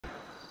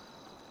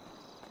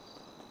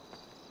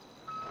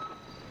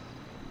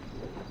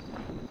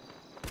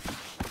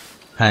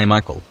Hey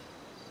Michael.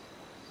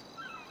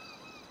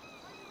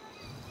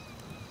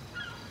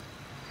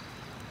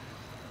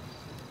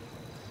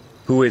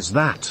 Who is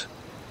that?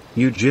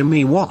 You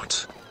Jimmy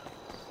what?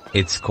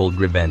 It's called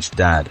Revenge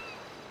Dad.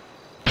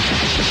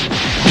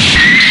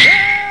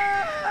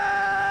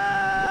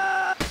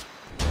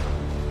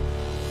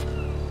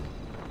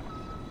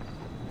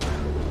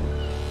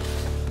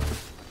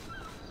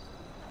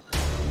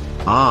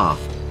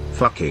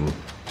 Fucking.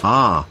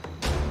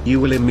 You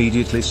will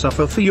immediately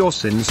suffer for your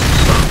sins,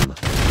 son.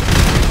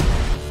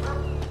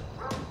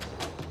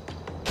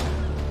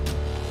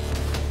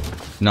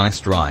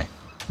 Nice try.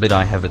 But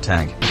I have a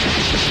tank.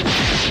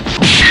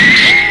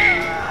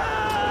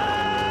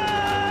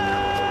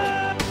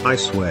 I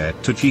swear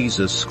to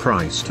Jesus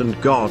Christ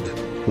and God,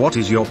 what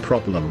is your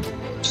problem?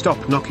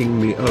 Stop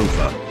knocking me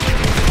over.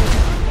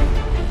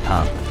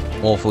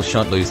 Awful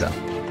shot, loser.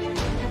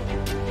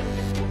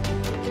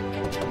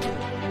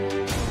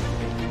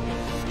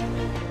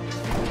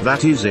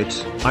 That is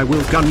it, I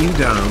will gun you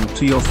down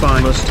to your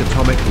finest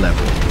atomic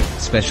level.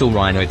 Special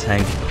Rhino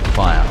tank,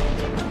 fire.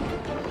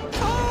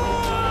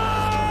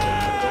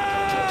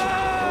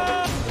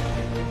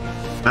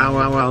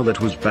 Ow, that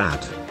was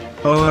bad.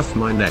 Oh, F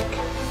my neck.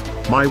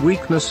 My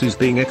weakness is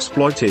being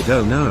exploited,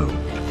 oh no.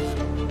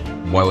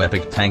 Whoa,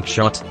 epic tank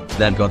shot,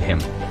 that got him.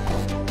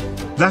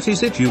 That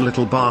is it, you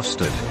little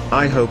bastard.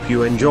 I hope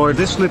you enjoyed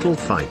this little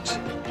fight.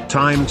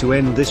 Time to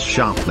end this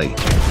sharply.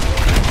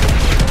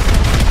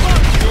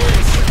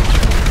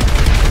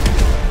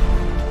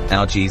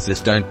 Ow,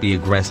 Jesus, don't be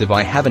aggressive,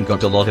 I haven't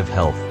got a lot of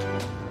health.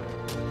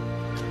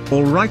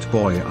 Alright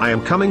boy, I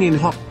am coming in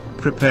hot,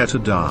 prepare to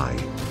die.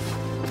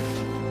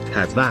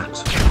 Have that.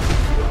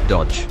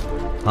 Dodge.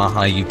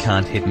 Haha, you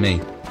can't hit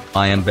me.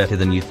 I am better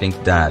than you think,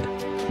 Dad.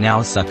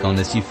 Now suck on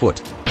this, you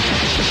foot.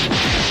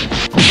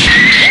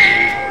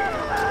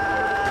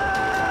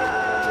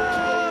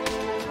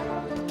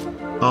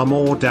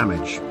 More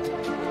damage.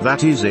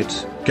 That is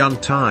it, gun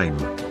time.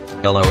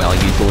 LOL, you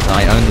thought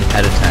I only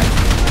had a tank.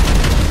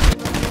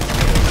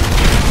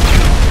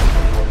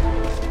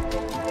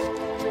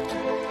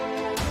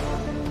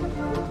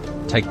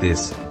 Take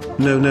this.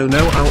 No,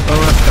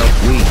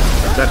 help me.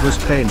 That was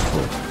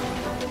painful.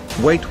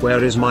 Wait,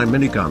 where is my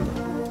minigun?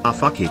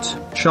 Fuck it,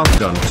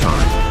 shotgun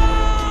time.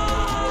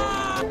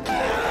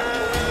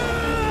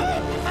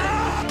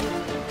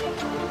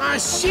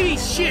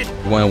 Shit!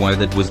 Whoa,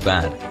 that was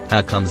bad.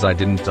 How comes I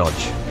didn't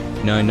dodge?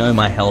 No,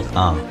 my health,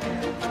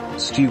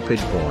 Stupid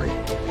boy.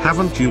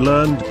 Haven't you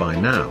learned by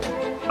now?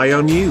 I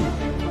own you,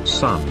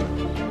 son.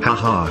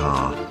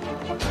 Ha.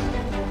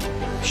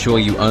 Sure,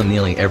 you own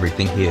nearly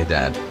everything here,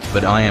 Dad,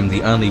 but I am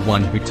the only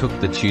one who took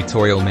the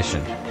tutorial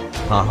mission.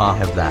 Haha,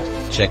 have that.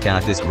 Check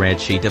out this red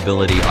sheet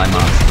ability I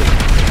mastered.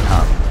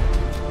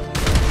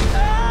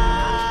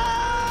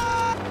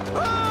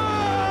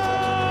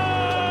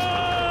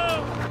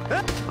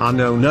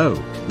 No,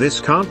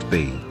 this can't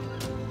be.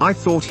 I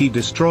thought he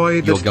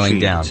destroyed the You're going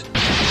sheet. down.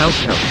 Help.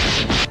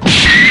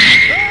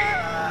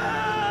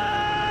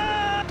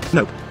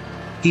 Nope.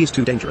 He is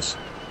too dangerous.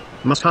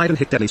 Must hide and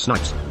hit deadly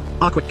snipes.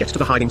 Quick, get to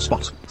the hiding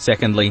spot.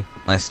 Secondly,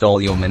 I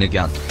stole your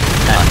minigun.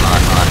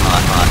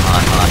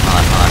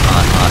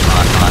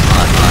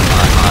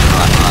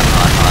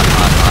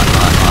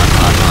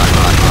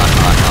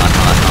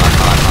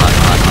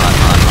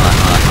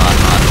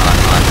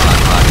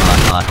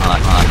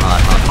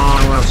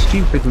 Our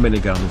stupid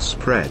minigun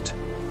spread.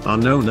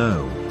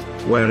 No.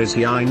 Where is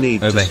he? I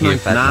need Over to here,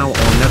 snipe now or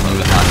never.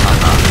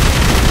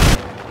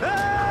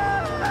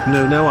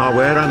 No,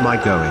 where am I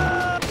going?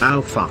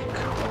 Ow, fuck.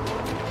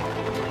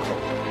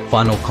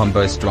 Final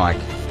combo strike.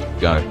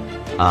 Go.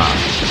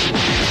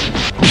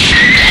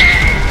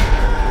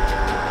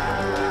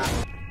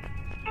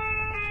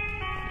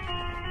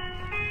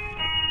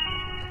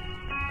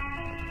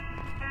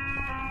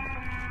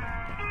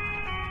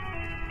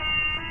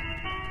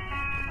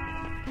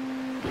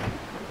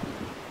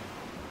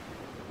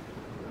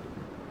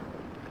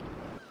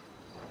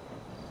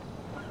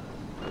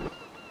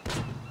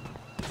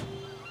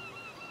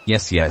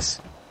 Yes.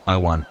 I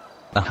won.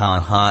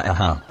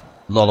 Aha.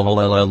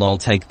 Lol,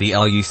 take the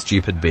L, you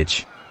stupid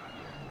bitch.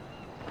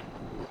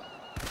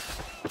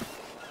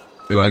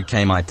 Ooh,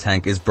 okay, my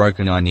tank is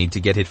broken, I need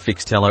to get it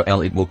fixed.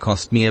 LOL, it will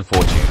cost me a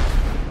fortune.